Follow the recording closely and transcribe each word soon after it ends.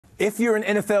If you're an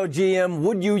NFL GM,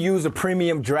 would you use a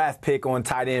premium draft pick on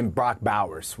tight end Brock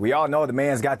Bowers? We all know the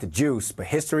man's got the juice, but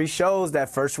history shows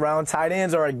that first-round tight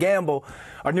ends are a gamble.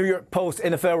 Our New York Post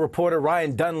NFL reporter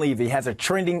Ryan Dunleavy has a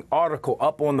trending article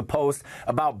up on the Post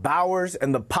about Bowers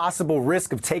and the possible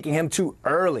risk of taking him too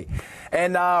early.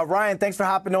 And Ryan, thanks for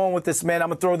hopping on with this, man. I'm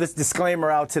going to throw this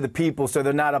disclaimer out to the people so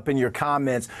they're not up in your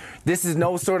comments. This is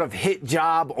no sort of hit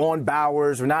job on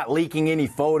Bowers. We're not leaking any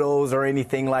photos or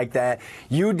anything like that.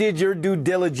 You did your due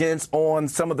diligence on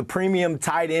some of the premium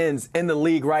tight ends in the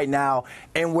league right now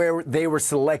and where they were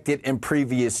selected in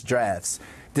previous drafts.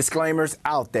 Disclaimers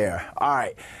out there. All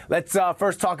right, let's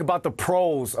first talk about the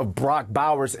pros of Brock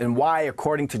Bowers and why,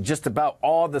 according to just about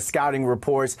all the scouting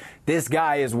reports, this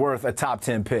guy is worth a top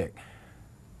 10 pick.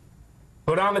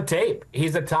 Put on the tape.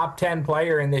 He's a top 10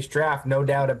 player in this draft, no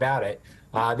doubt about it.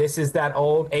 This is that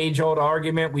age-old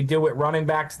argument we do with running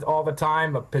backs all the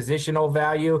time, of positional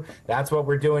value. That's what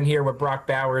we're doing here with Brock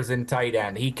Bowers in tight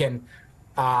end. He can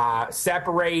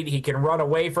separate, he can run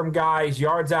away from guys,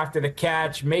 yards after the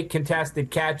catch, make contested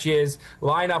catches,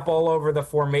 line up all over the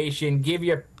formation, give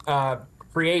you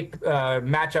create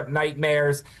matchup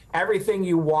nightmares. Everything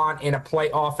you want in a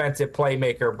offensive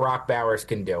playmaker, Brock Bowers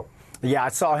can do. Yeah, I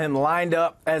saw him lined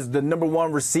up as the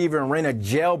 #1 receiver and ran a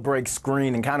jailbreak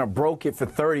screen and kind of broke it for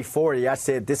 30-40. I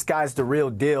said, this guy's the real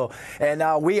deal. And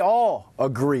we all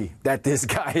agree that this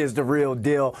guy is the real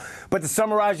deal. But to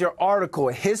summarize your article,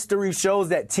 history shows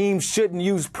that teams shouldn't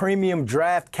use premium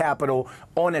draft capital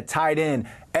on a tight end.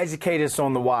 Educate us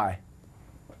on the why.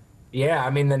 Yeah, I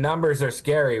mean, the numbers are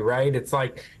scary, right? It's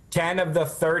like 10 of the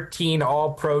 13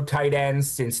 all-pro tight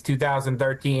ends since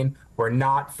 2013 were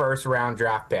not first-round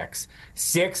draft picks.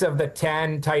 6 of the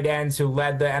 10 tight ends who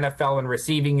led the NFL in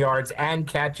receiving yards and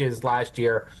catches last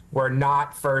year were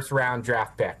not first-round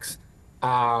draft picks.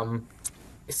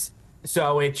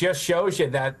 So it just shows you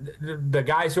that the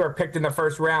guys who are picked in the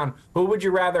first round, who would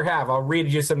you rather have? I'll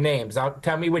read you some names.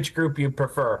 Tell me which group you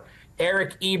prefer.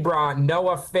 Eric Ebron,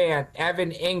 Noah Fant,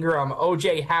 Evan Ingram,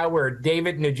 O.J. Howard,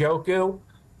 David Njoku,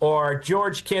 or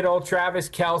George Kittle, Travis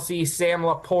Kelce, Sam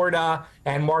Laporta,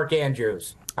 and Mark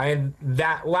Andrews. I mean,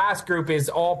 that last group is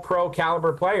all pro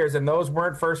caliber players, and those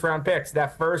weren't first-round picks.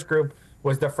 That first group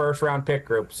was the first-round pick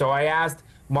group. So I asked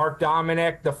Mark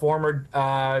Dominic, the former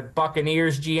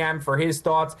Buccaneers GM, for his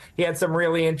thoughts. He had some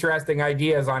really interesting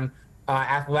ideas on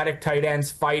athletic tight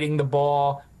ends fighting the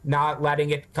ball, not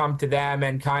letting it come to them,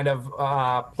 and kind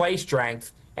of play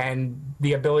strength and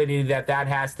the ability that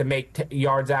has to make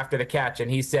yards after the catch. And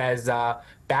he says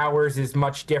Bowers is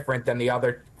much different than the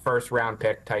other first-round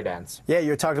pick tight ends. Yeah,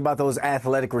 you're talking about those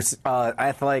athletic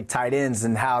tight ends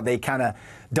and how they kind of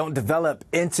don't develop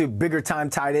into bigger-time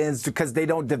tight ends because they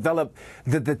don't develop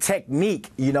the technique.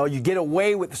 You know, you get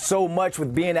away with so much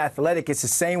with being athletic. It's the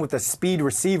same with a speed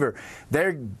receiver.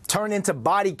 They're turned into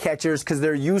body catchers because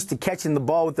they're used to catching the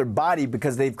ball with their body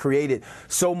because they've created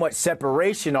so much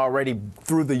separation already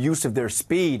through the use of their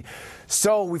speed.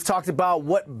 So we've talked about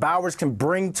what Bowers can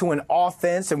bring to an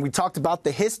offense, and we talked about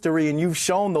the history, and you've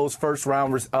shown those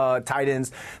first-round tight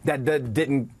ends that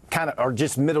didn't kind of are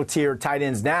just middle-tier tight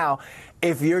ends now.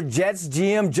 If you're Jets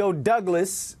GM Joe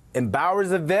Douglas and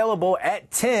Bowers available at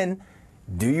 10,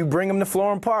 do you bring him to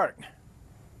Florham Park?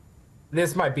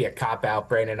 This might be a cop-out,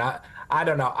 Brandon. I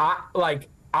don't know.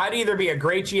 I'd either be a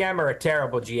great GM or a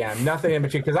terrible GM, nothing in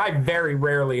between, because I very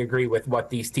rarely agree with what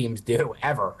these teams do,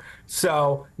 ever.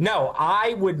 So, no,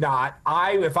 I would not.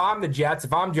 If I'm the Jets,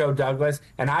 if I'm Joe Douglas,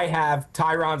 and I have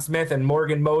Tyron Smith and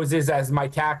Morgan Moses as my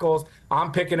tackles,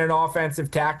 I'm picking an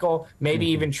offensive tackle, maybe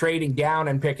even trading down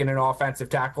and picking an offensive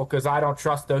tackle because I don't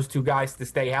trust those two guys to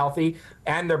stay healthy,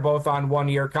 and they're both on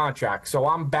one-year contracts. So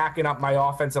I'm backing up my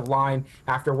offensive line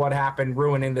after what happened,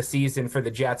 ruining the season for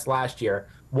the Jets last year.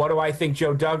 What do I think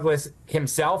Joe Douglas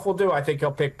himself will do? I think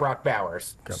he'll pick Brock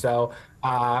Bowers. Okay. So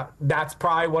that's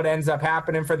probably what ends up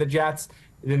happening for the Jets.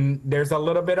 And there's a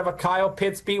little bit of a Kyle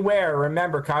Pitts beware.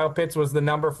 Remember, Kyle Pitts was the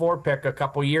 #4 pick a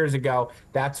couple years ago.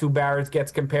 That's who Bowers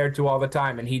gets compared to all the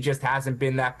time, and he just hasn't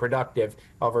been that productive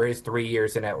over his 3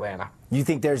 years in Atlanta. You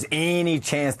think there's any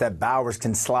chance that Bowers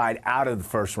can slide out of the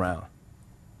first round?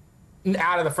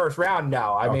 Out of the first round,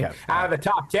 no. I mean, out of the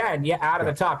top 10,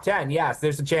 the top 10, yes.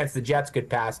 There's a chance the Jets could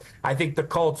pass. I think the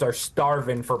Colts are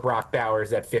starving for Brock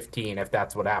Bowers at 15 if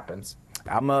that's what happens.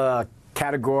 I'm going to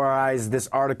categorize this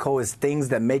article as things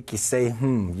that make you say,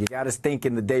 you got us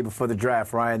thinking the day before the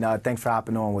draft. Ryan, thanks for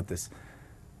hopping on with us.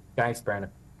 Thanks, Brandon.